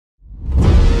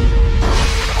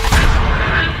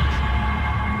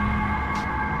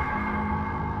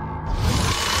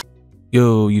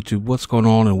Yo YouTube, what's going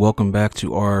on, and welcome back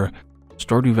to our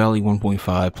Stardew Valley 1.5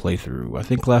 playthrough. I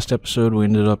think last episode we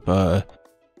ended up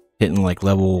hitting like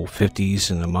level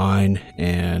 50s in the mine,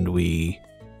 and we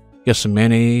got some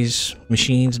mayonnaise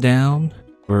machines down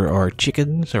for our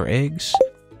chickens, our eggs.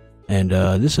 And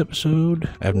this episode,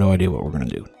 I have no idea what we're going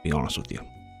to do, to be honest with you.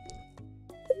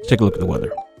 Let's take a look at the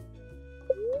weather.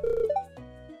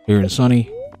 Clear and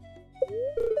sunny.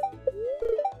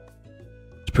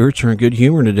 Spirits are in good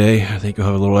humor today. I think you'll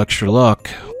have a little extra luck.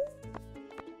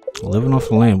 Living off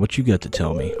the land, what you got to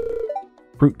tell me?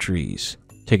 Fruit trees.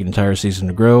 Take an entire season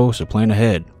to grow, so plan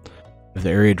ahead. If the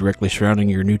area directly surrounding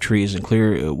your new tree isn't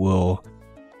clear, it will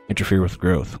interfere with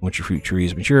growth. Once your fruit tree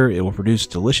is mature, it will produce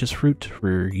delicious fruit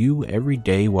for you every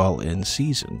day while in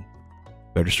season.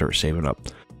 Better start saving up.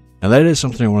 Now that is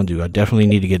something I want to do. I definitely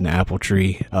need to get an apple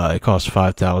tree. It costs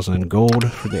 5,000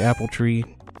 gold for the apple tree,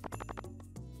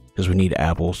 because we need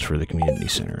apples for the community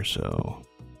center, so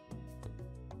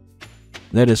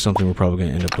that is something we're probably going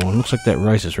to end up doing. Looks like that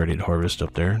rice is ready to harvest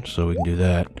up there, so we can do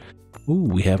that. Ooh,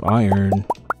 we have iron.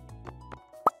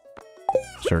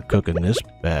 Start cooking this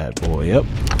bad boy up.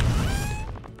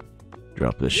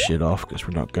 Drop this shit off, because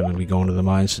we're not going to be going to the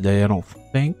mines today, I don't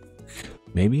think.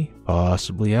 Maybe?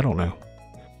 Possibly, I don't know.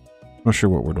 Not sure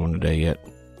what we're doing today yet.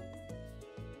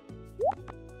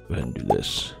 Go ahead and do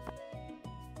this.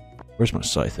 Where's my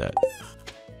scythe at?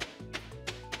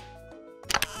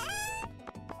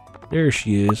 There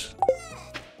she is.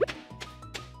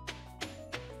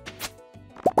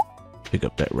 Pick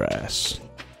up that rice.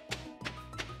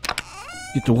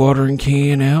 Get the watering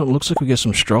can out. Looks like we got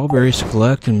some strawberries to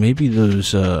collect, and maybe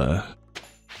those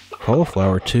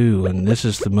cauliflower too. And this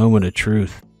is the moment of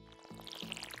truth.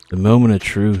 The moment of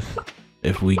truth.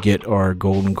 If we get our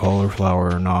golden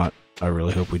cauliflower or not. I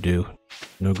really hope we do.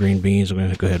 No green beans. I'm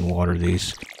going to go ahead and water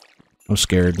these. I'm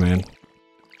scared, man.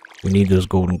 We need those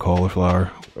golden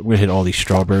cauliflower. I'm going to hit all these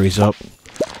strawberries up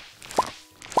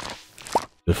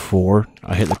before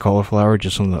I hit the cauliflower,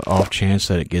 just on the off chance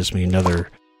that it gives me another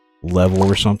level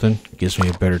or something. It gives me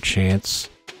a better chance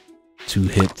to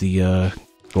hit the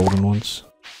golden ones.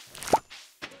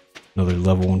 Another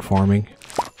level 1 farming.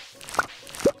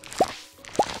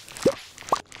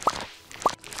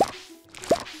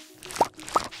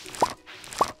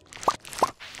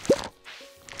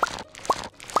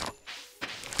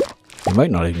 It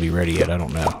might not even be ready yet, I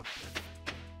don't know.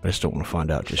 I just don't want to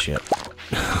find out just yet.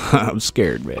 I'm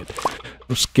scared, man.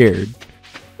 I'm scared.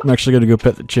 I'm actually going to go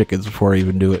pet the chickens before I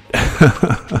even do it.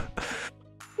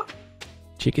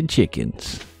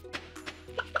 Chickens.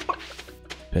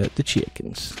 Pet the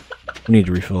chickens. We need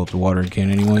to refill up the watering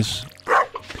can anyways.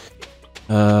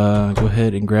 Go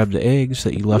ahead and grab the eggs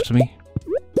that you left me.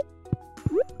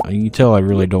 You can tell I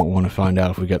really don't want to find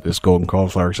out if we got this golden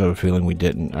cauliflower, because I have a feeling we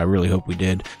didn't. I really hope we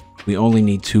did. We only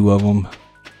need 2 of them.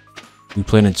 We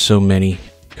planted so many.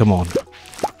 Come on.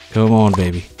 Come on,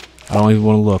 baby. I don't even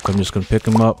want to look. I'm just going to pick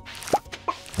them up.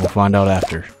 We'll find out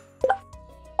after.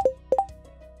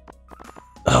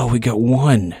 Oh, we got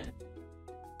 1.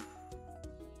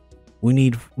 We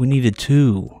needed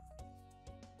 2.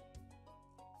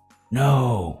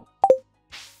 No.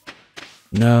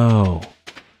 No.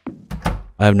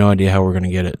 I have no idea how we're going to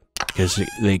get it, because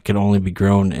they can only be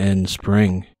grown in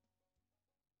spring.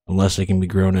 Unless they can be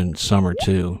grown in summer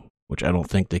too, which I don't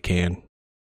think they can.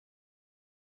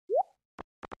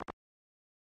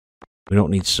 We don't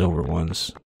need silver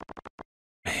ones.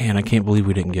 Man, I can't believe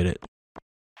we didn't get it.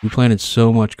 We planted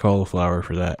so much cauliflower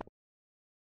for that.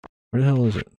 Where the hell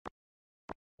is it?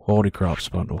 Quality crops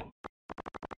bundle.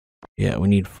 Yeah, we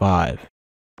need 5.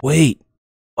 Wait!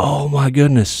 Oh my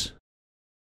goodness!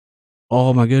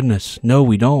 Oh my goodness. No,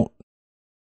 we don't.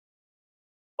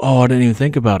 Oh, I didn't even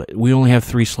think about it. We only have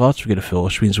 3 slots we gotta fill,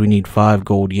 which means we need 5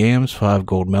 gold yams, 5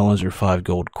 gold melons, or 5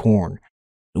 gold corn.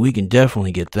 We can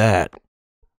definitely get that.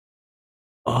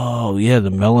 Oh, yeah,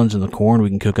 the melons and the corn we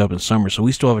can cook up in summer, so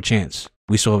we still have a chance.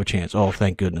 We still have a chance. Oh,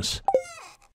 thank goodness.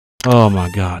 Oh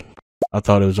my god. I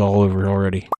thought it was all over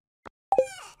already.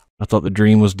 I thought the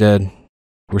dream was dead.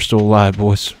 We're still alive,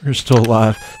 boys. We're still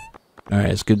alive. Alright,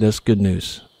 that's good. That's good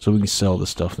news. So we can sell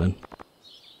this stuff then.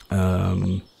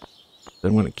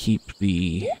 I'm going to keep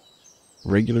the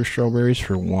regular strawberries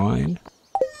for wine.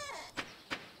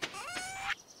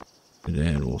 And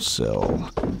then we'll sell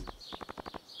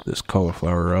this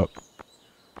cauliflower up.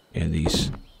 And these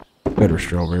better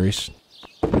strawberries.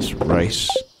 This rice.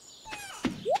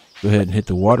 Go ahead and hit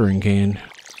the watering can.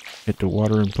 Hit the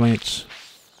watering plants.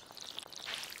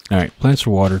 Alright, plants are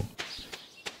watered.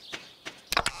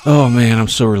 Oh man, I'm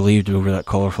so relieved over that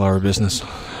cauliflower business.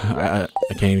 I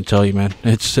can't even tell you, man.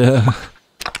 It's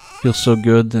Feels so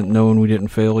good that knowing we didn't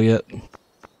fail yet.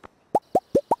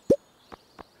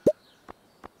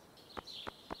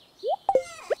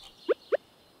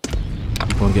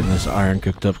 Keep on getting this iron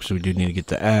cooked up because we do need to get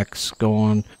the axe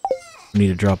going. We need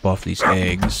to drop off these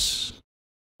eggs.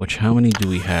 Which, how many do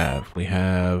we have? We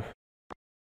have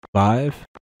 5.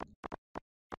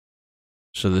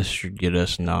 So this should get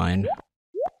us 9.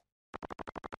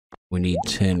 We need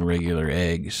 10 regular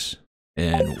eggs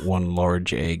and 1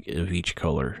 large egg of each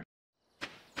color.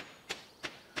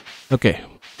 Okay.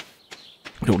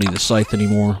 Don't need the scythe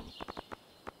anymore.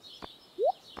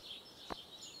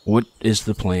 What is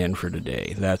the plan for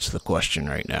today? That's the question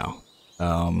right now.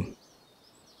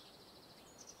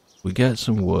 We got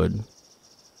some wood.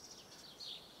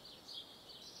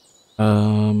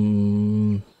 I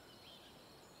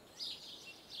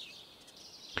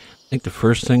think the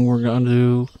first thing we're gonna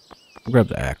do, we'll grab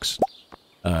the axe.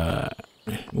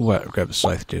 We'll grab the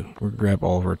scythe too. We'll grab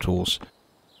all of our tools.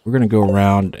 We're gonna go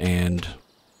around and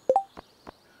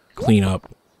clean up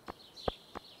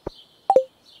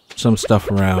some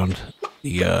stuff around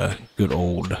the good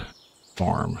old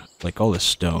farm, like all this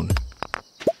stone.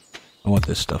 I want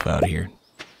this stuff out of here.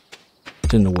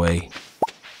 It's in the way.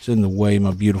 It's in the way,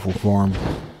 my beautiful farm.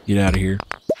 Get out of here.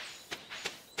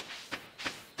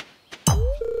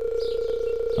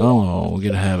 Oh, we're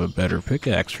gonna have a better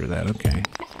pickaxe for that. Okay.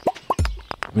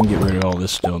 We can get rid of all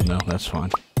this stone though. That's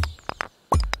fine.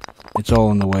 It's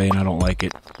all in the way and I don't like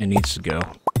it. It needs to go.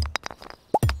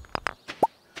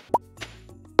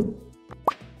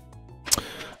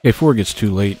 Okay, before it gets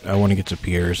too late, I want to get to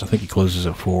Pierre's. I think he closes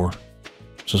at 4. So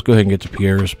let's go ahead and get to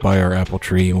Pierre's, buy our apple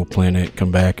tree, and we'll plant it,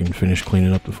 come back, and finish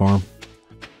cleaning up the farm.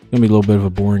 It's gonna be a little bit of a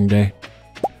boring day.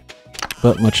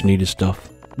 But much needed stuff.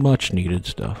 Much needed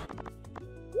stuff.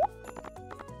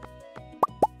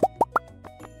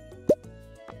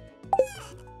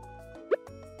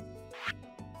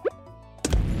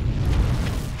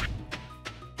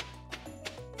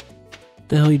 What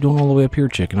the hell are you doing all the way up here,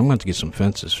 chicken? I'm going to have to get some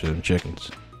fences for them chickens.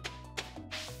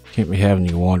 Can't be having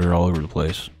you wander all over the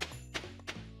place.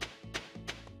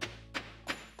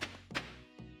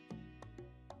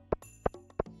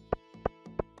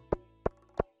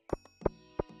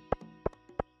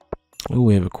 Oh,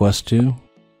 we have a quest too.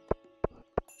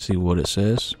 See what it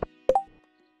says.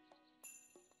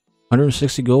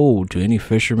 160 gold to any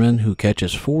fisherman who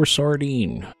catches 4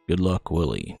 sardine. Good luck,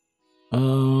 Willie.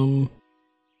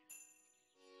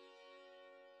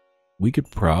 We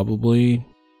could probably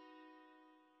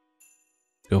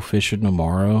go fishing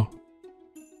tomorrow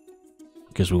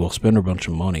because we will spend a bunch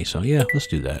of money. So yeah, let's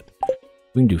do that.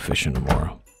 We can do fishing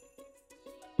tomorrow.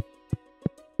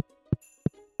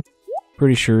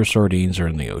 Pretty sure sardines are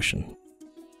in the ocean.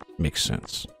 Makes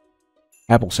sense.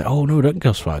 Apple say, oh no, it doesn't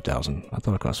cost 5,000. I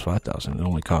thought it cost 5,000. It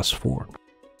only costs 4.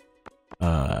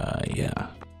 Yeah.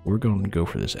 We're going to go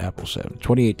for this apple 7.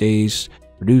 28 days.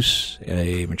 Produce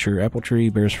a mature apple tree.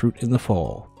 Bears fruit in the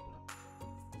fall.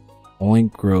 Only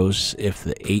grows if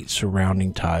the 8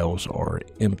 surrounding tiles are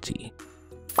empty.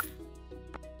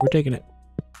 We're taking it.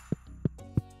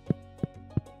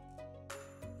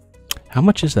 How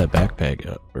much is that backpack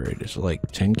upgrade? Is it like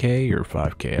 10k or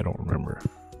 5k? I don't remember.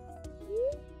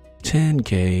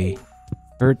 10k.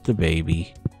 Hurt the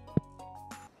baby.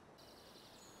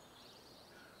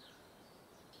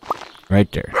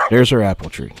 Right there. There's our apple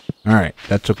tree. Alright,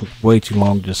 that took way too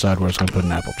long to decide where I was going to put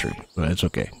an apple tree. But it's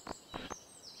okay.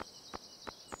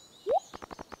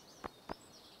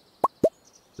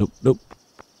 Nope, nope.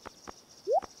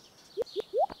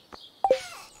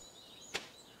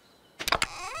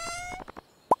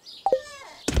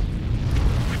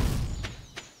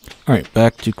 Alright,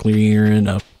 back to clearing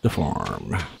up the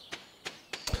farm.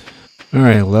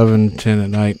 Alright, 11, 10 at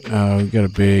night. We've got a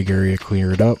big area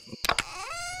cleared up.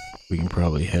 We can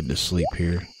probably head to sleep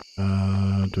here.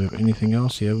 Do we have anything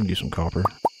else? Yeah, we can do some copper.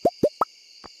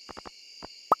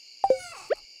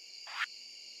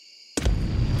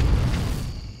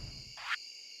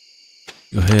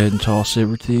 Go ahead and toss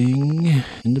everything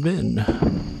in the bin.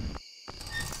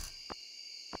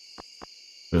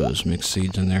 Throw those mixed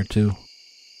seeds in there too.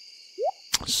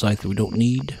 Scythe that we don't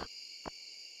need.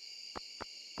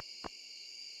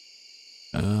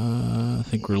 I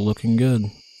think we're looking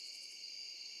good.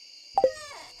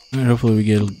 Alright, hopefully we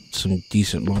get some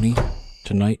decent money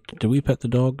tonight. Did we pet the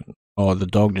dog? Oh, the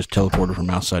dog just teleported from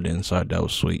outside to inside. That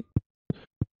was sweet.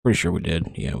 Pretty sure we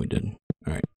did. Yeah, we did.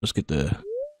 Alright, let's get the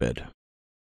bed.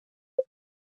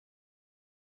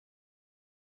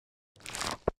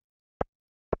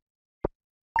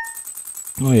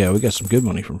 Oh yeah, we got some good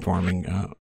money from farming.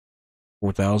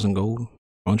 4,000 gold.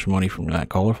 Bunch of money from that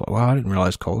cauliflower. Wow, I didn't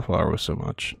realize cauliflower was so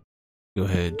much. Go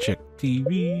ahead, check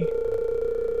TV.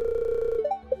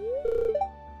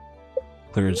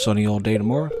 Clear and sunny all day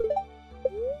tomorrow.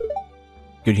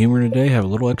 Good humor today, have a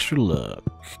little extra luck.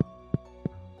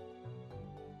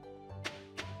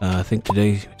 I think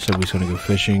today said we was gonna go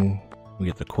fishing. We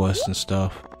get the quest and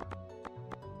stuff.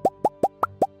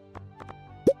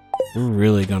 We're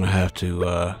really gonna have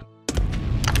to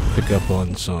pick up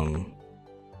on some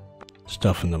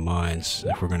stuff in the mines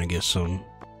if we're gonna get some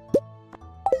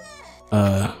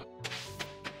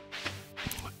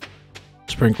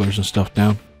sprinklers and stuff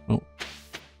down. Oh.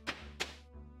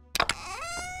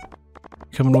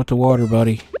 Coming with the water,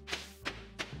 buddy.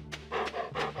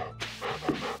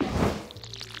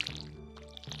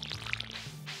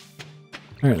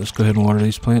 Alright, let's go ahead and water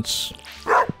these plants.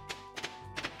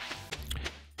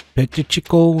 Pet the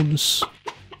chickens.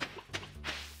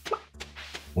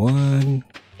 1,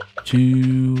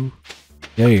 2.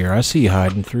 There, I see you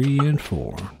hiding. 3 and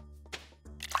 4.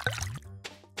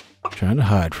 Trying to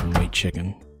hide from me,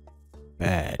 chicken.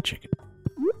 Bad chicken.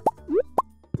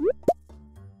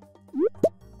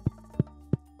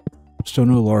 Still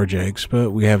no large eggs, but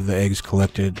we have the eggs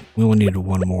collected. We only need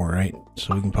one more, right?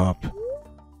 So we can pop...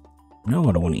 No,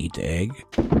 I don't want to eat the egg.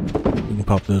 We can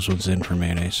pop those ones in for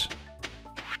mayonnaise.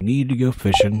 We need to go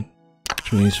fishing,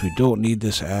 which means we don't need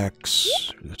this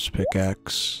axe, this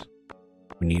pickaxe.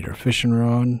 We need our fishing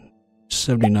rod.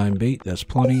 79 bait, that's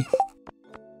plenty.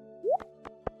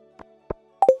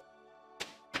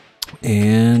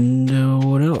 And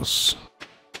what else?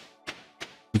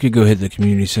 We could go hit the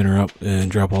community center up and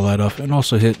drop all that off, and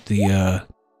also hit the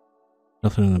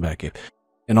nothing in the back cave.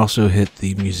 And also hit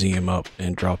the museum up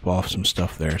and drop off some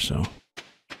stuff there, so.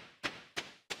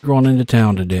 Going into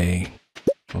town today.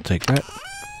 I'll take that.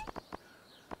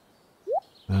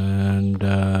 And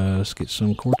let's get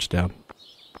some quartz down.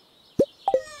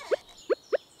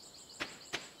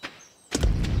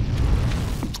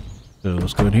 So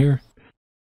let's go in here.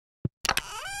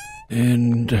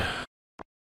 And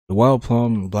the wild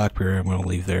plum and blackberry I'm going to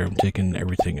leave there. I'm taking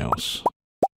everything else.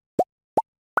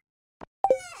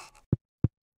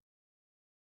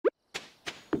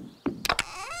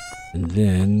 And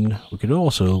then we could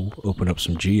also open up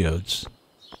some geodes.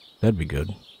 That'd be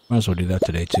good. Might as well do that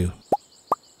today too.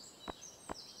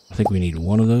 I think we need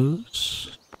one of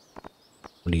those.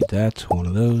 We need that, one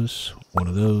of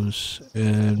those,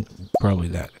 and probably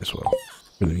that as well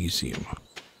for the museum.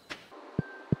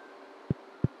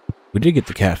 We did get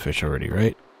the catfish already,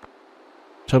 right?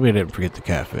 Tell me I didn't forget the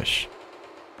catfish.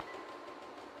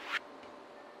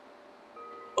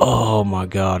 Oh my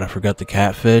god, I forgot the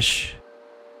catfish.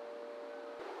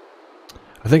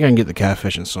 I think I can get the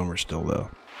catfish in summer still,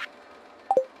 though.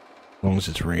 As long as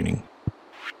it's raining.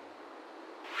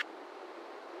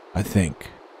 I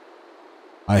think.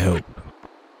 I hope.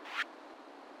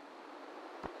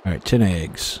 Alright, 10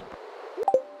 eggs.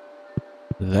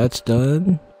 That's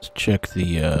done. Let's check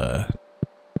the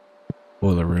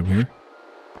boiler room here.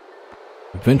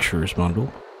 Adventurers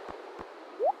bundle.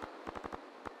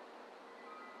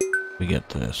 We get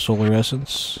the solar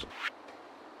essence.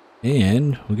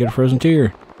 And we get a frozen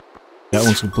tear. That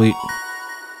one's complete.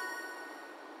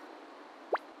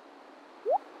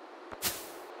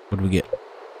 What do we get?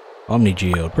 Omni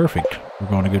Geode. Perfect. We're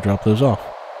going to go drop those off.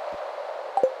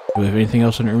 Do we have anything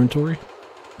else in our inventory?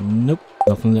 Nope.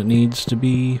 Nothing that needs to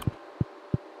be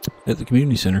at the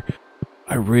community center.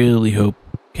 I really hope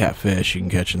catfish you can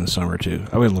catch in the summer too.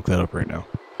 I'm going to look that up right now.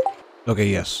 Okay,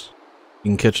 yes.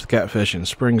 You can catch the catfish in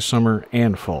spring, summer,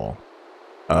 and fall.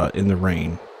 In the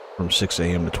rain from 6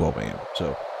 a.m. to 12 a.m.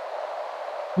 So,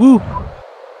 woo!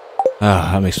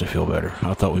 Ah, that makes me feel better.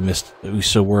 I thought we missed... We were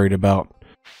so worried about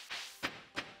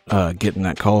getting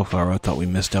that cauliflower. I thought we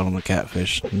missed out on the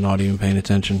catfish. Not even paying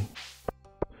attention.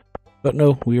 But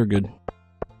no, we are good.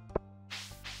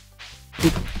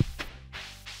 Boop.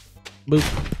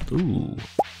 Boop. Ooh.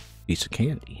 Piece of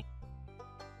candy.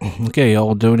 Okay,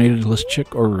 all donated. Let's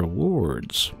check our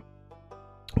rewards.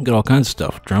 Got all kinds of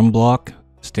stuff. Drum block,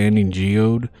 standing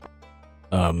geode,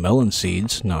 melon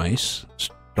seeds, nice.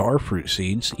 Starfruit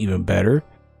seeds, even better.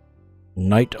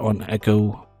 Night on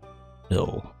Echo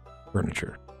Hill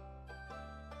furniture.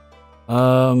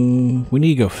 We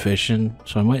need to go fishing,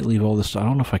 so I might leave all this. I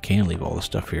don't know if I can leave all this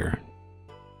stuff here.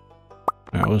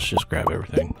 Alright, let's just grab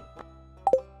everything.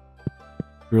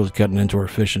 Really cutting into our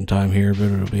fishing time here, but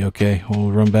it'll be okay.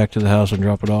 We'll run back to the house and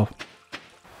drop it off.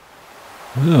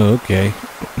 Oh, okay.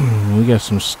 We got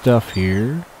some stuff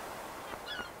here.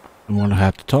 I'm gonna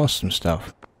have to toss some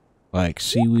stuff. Like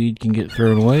seaweed can get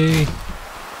thrown away.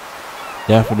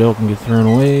 Daffodil can get thrown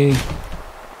away.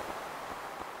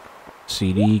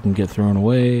 CD can get thrown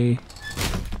away.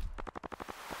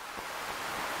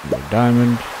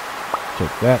 diamond.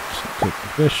 Take that. Take the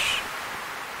fish.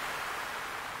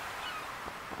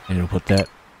 And we'll put that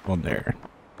on there.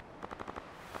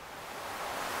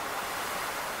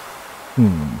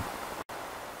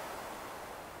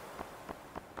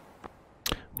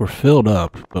 We're filled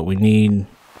up, but we need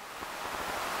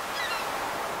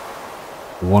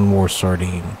one more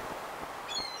sardine.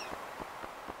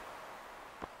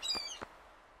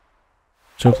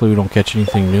 So hopefully we don't catch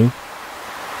anything new.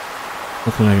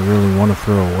 Nothing I really want to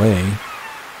throw away.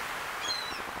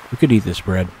 We could eat this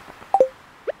bread.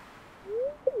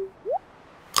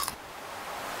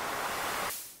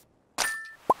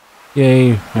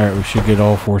 Yay. Alright, we should get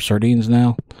all 4 sardines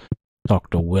now. Talk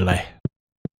to Willie.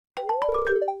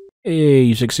 Hey,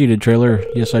 you succeeded, trailer.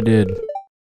 Yes, I did.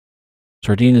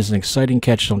 Sardine is an exciting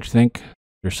catch, don't you think?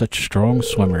 They're such strong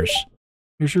swimmers.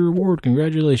 Here's your reward.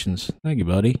 Congratulations. Thank you,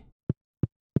 buddy.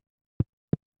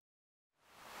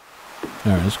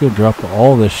 Alright, let's go drop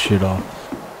all this shit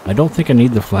off. I don't think I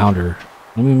need the flounder.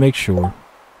 Let me make sure.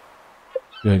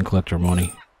 Go ahead and collect our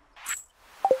money.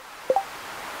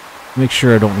 Make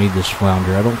sure I don't need this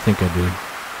flounder. I don't think I do.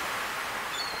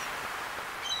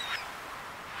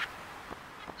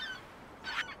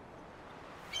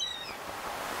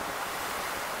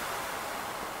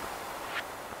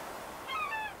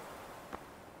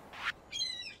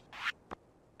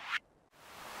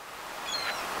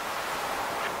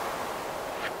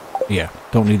 Yeah,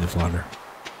 don't need the flounder.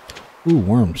 Ooh,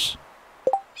 worms.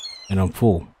 And I'm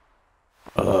full.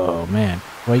 Oh, man.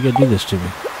 Why you gotta do this to me?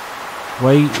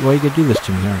 Why you gotta do this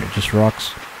to me? Alright, just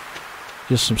rocks.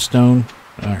 Just some stone.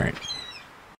 Alright.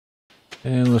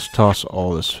 And let's toss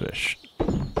all this fish.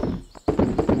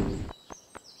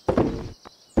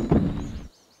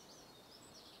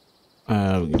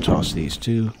 We can toss these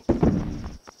too.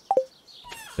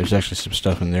 There's actually some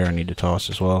stuff in there I need to toss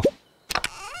as well.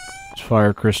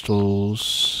 Fire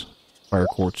crystals, fire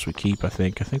quartz we keep, I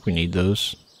think. I think we need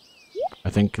those. I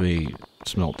think they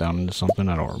smelt down into something,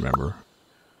 I don't remember.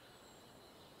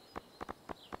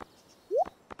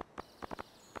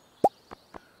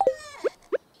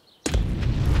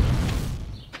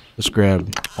 Let's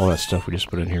grab all that stuff we just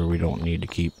put in here we don't need to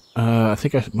keep. I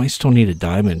think I might still need a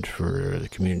diamond for the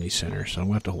community center, so I'm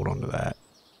going to have to hold on to that.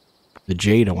 The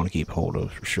jade I want to keep hold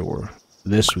of for sure.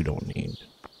 This we don't need.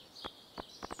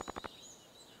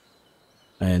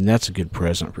 And that's a good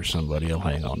present for somebody. I'll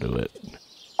hang on to it.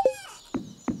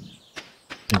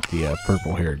 I think the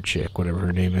purple-haired chick, whatever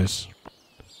her name is.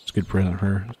 It's a good present for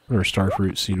her. Put her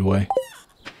starfruit seed away.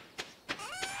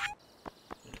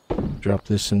 Drop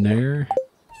this in there.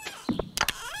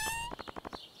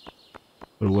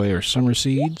 Put away our summer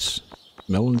seeds.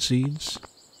 Melon seeds.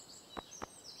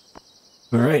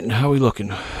 Alright, and how are we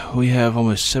looking? We have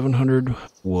almost 700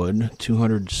 wood,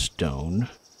 200 stone.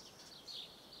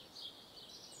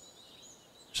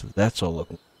 So that's all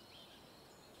looking.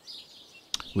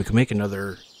 We can make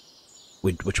another,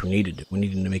 which we needed. We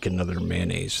needed to make another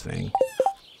mayonnaise thing.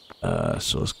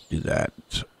 So let's do that.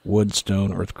 Wood,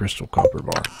 stone, earth crystal, copper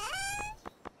bar.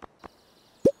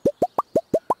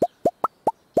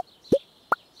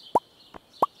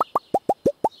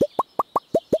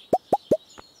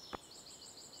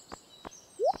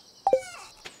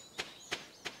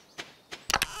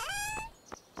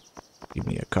 Give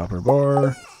me a copper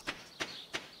bar.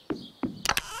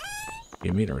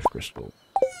 Give me an earth crystal.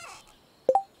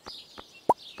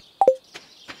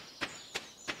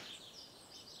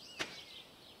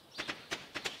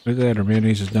 Look at that, our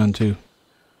mayonnaise is done too.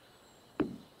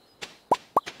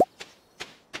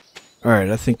 Alright,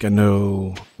 I think I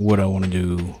know what I want to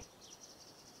do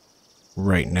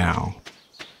right now.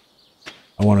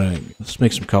 Let's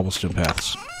make some cobblestone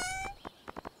paths.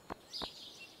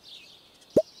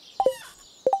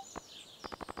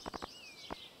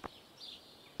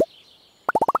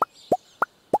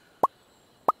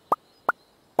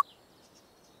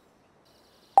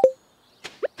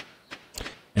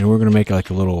 And we're going to make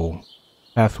like a little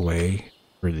pathway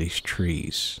for these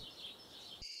trees.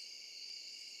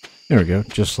 There we go,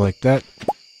 just like that.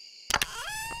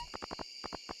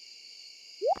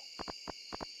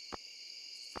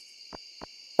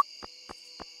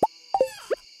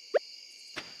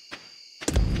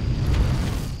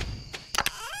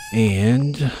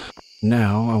 And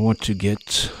now I want to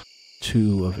get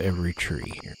 2 of every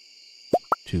tree here.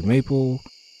 2 maple.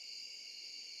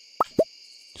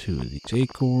 2 of these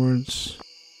acorns.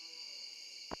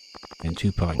 And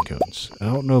 2 pine cones. I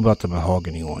don't know about the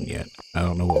mahogany one yet. I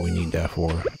don't know what we need that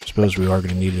for. I suppose we are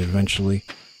going to need it eventually.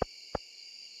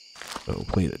 So we'll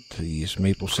put these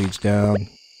maple seeds down.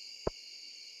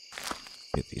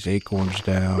 Get these acorns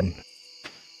down.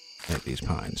 Get these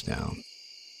pines down.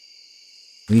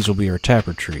 These will be our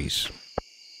tapper trees.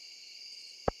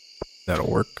 That'll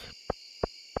work.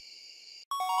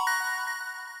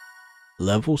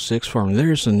 Level 6 farm.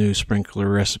 There's the new sprinkler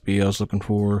recipe I was looking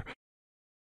for.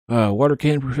 Water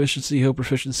can proficiency, hoe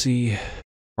proficiency,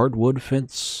 hardwood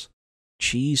fence,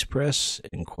 cheese press,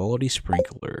 and quality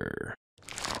sprinkler.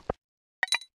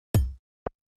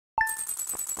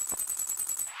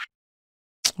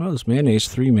 Well, this mayonnaise,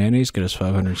 3 mayonnaise, get us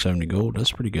 570 gold.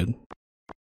 That's pretty good.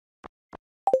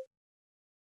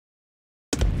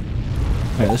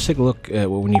 Alright, let's take a look at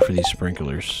what we need for these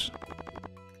sprinklers.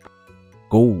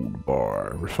 Gold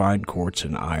bar, refined quartz,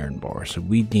 and iron bar. So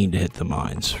we need to hit the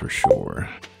mines for sure.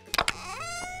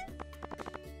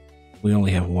 We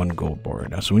only have 1 gold bar right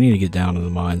now, so we need to get down to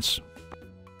the mines.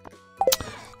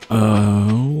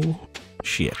 Oh,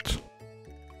 shit.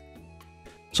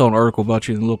 Saw an article about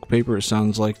you in the local paper. It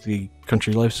sounds like the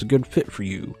country life's a good fit for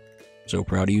you. So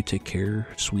proud of you. Take care,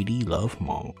 sweetie. Love,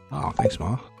 Mom. Oh, thanks,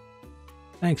 Ma.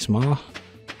 Thanks, Ma.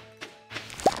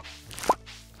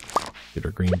 Get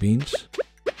our green beans.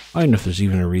 I don't know if there's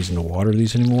even a reason to water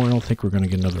these anymore. I don't think we're going to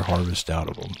get another harvest out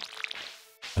of them.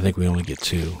 I think we only get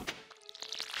 2.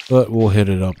 But we'll hit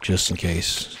it up just in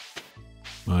case.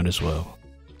 Might as well.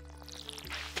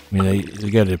 I mean, they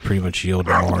got to pretty much yield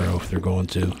tomorrow if they're going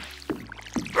to.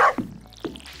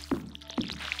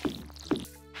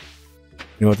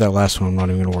 You know what, that last one I'm not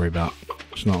even going to worry about.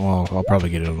 It's not, well, I'll probably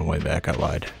get it on the way back. I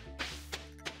lied.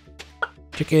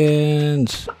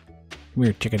 Chickens! Come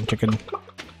here, chicken, chicken.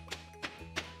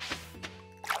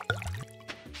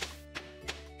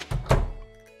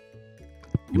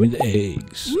 Give me the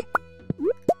eggs.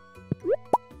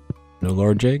 No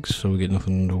large eggs, so we get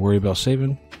nothing to worry about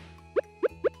saving.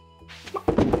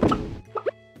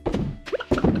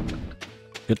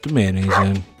 Get the mayonnaise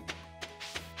in.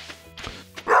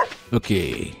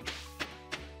 Okay.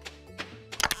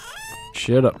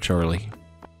 Shut up, Charlie.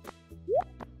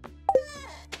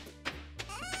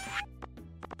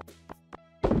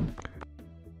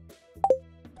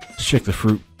 Let's check the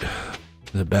fruit.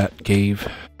 The bat cave.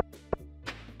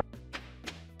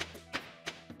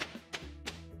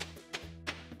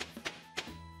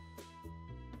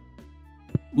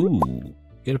 Ooh,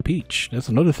 get a peach. That's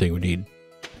another thing we need.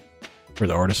 For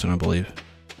the artisan, I believe.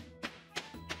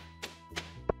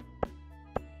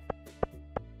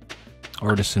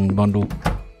 Artisan bundle.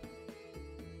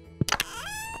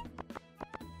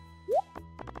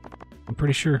 I'm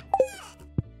pretty sure.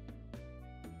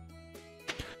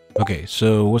 Okay,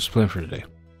 so what's the plan for today?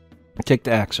 Take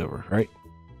the axe over, right?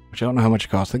 Which I don't know how much it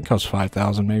costs. I think it costs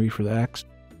 5,000 maybe for the axe.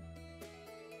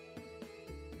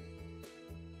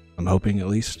 I'm hoping at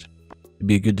least. It'd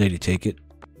be a good day to take it.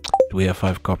 Do we have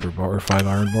 5 copper bar or 5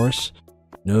 iron bars?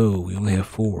 No, we only have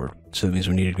 4. So that means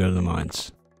we need to go to the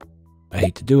mines. I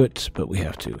hate to do it, but we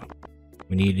have to.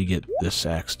 We need to get this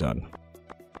axe done.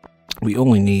 We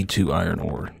only need 2 iron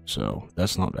ore, so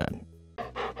that's not bad.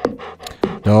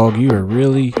 Dog, you are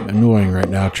really annoying right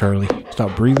now, Charlie.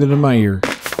 Stop breathing in my ear.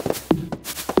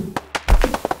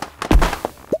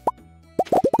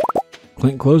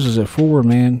 Clint closes at 4,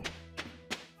 man.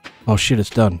 Oh shit, it's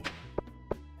done.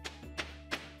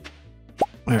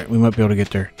 Alright, we might be able to get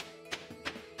there.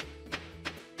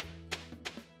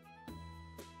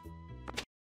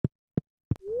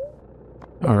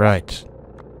 Alright.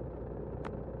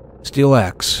 Steel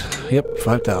axe. Yep,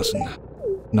 5,000.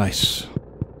 Nice.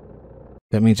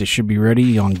 That means it should be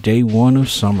ready on day 1 of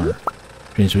summer.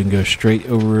 Which means we can go straight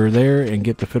over there and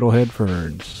get the fiddlehead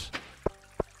ferns.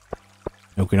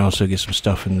 And we can also get some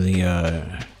stuff in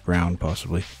the ground,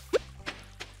 possibly.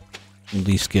 At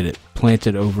least get it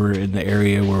planted over in the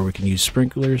area where we can use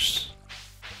sprinklers.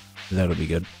 That'll be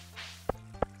good.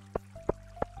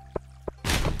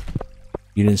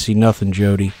 You didn't see nothing,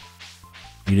 Jody.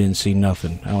 You didn't see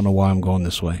nothing. I don't know why I'm going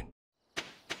this way.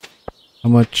 How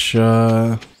much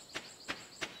hay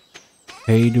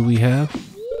do we have?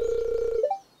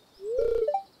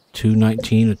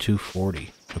 219 to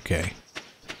 240. Okay.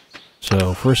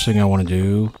 So first thing I want to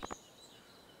do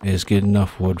is get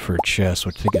enough wood for a chest,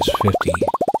 which I think is 50.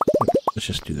 Let's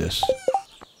just do this.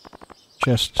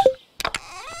 Chest.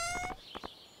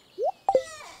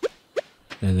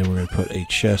 And then we're going to put a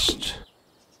chest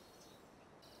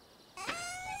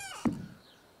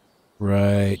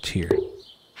right here.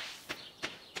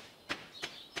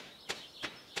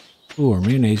 Ooh, our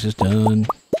mayonnaise is done.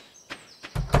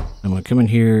 I'm going to come in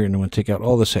here and I'm going to take out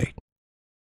all this hay.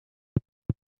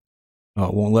 Oh,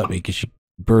 it won't let me because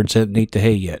birds haven't ate the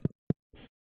hay yet.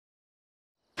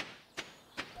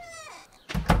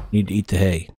 Need to eat the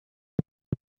hay.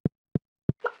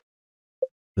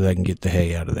 So that I can get the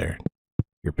hay out of there.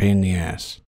 You're a pain in the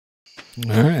ass.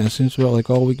 Alright, that seems about like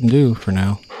all we can do for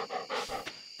now.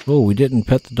 Oh, we didn't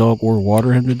pet the dog or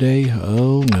water him today?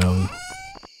 Oh no.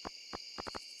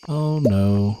 Oh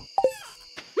no.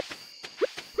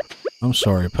 I'm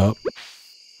sorry, pup.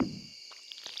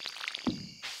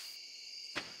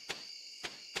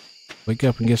 Wake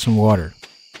up and get some water.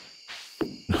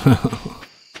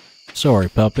 Sorry,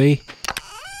 puppy.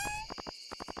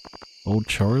 Old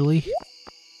Charlie?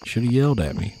 Should have yelled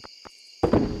at me.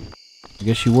 I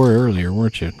guess you were earlier,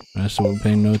 weren't you? I still wasn't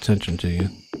paying no attention to you.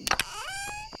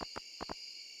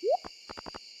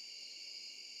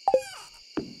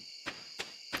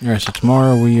 Alright, so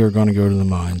tomorrow we are going to go to the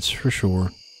mines, for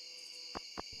sure.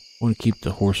 Want to keep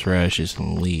the horseradishes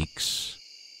and leeks.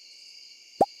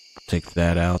 Take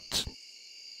that out.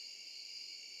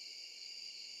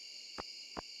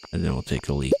 And then we'll take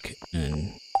a leek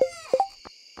and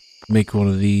make one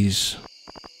of these.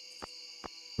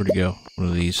 Where'd it go? One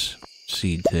of these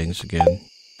seed things again.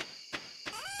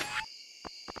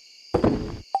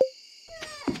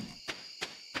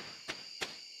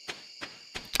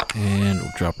 And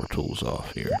we'll drop our tools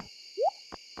off here.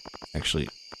 Actually,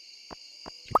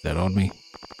 keep that on me.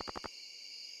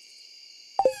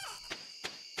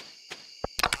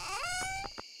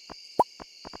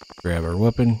 Grab our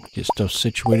weapon, get stuff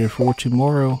situated for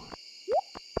tomorrow.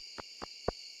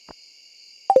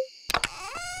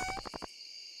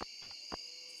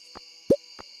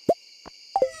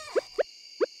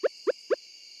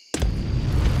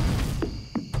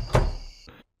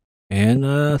 And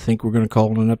I think we're going to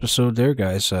call it an episode there,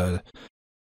 guys.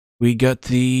 We got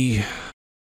the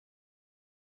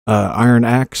iron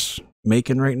axe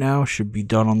making right now. Should be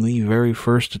done on the very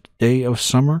first day of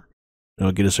summer.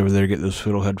 It'll get us over there, get those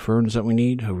fiddlehead ferns that we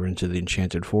need over into the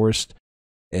enchanted forest.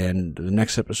 And the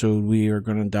next episode, we are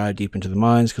going to dive deep into the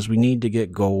mines because we need to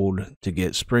get gold to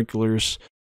get sprinklers.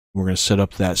 We're going to set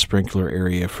up that sprinkler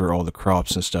area for all the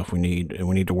crops and stuff we need. And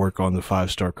we need to work on the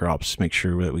 5-star crops. Make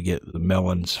sure that we get the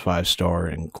melons 5-star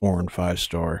and corn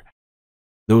 5-star.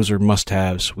 Those are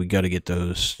must-haves. We got to get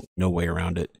those. No way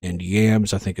around it. And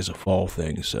yams, I think, is a fall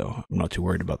thing. So I'm not too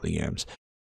worried about the yams.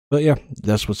 But yeah,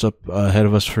 that's what's up ahead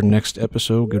of us for next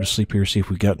episode. Go to sleep here, see if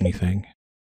we got anything.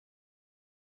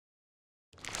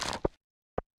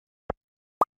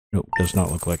 Nope, does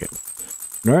not look like it.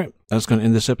 Alright, that's going to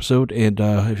end this episode. And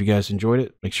if you guys enjoyed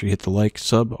it, make sure you hit the like,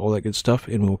 sub, all that good stuff.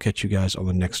 And we'll catch you guys on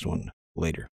the next one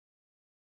later.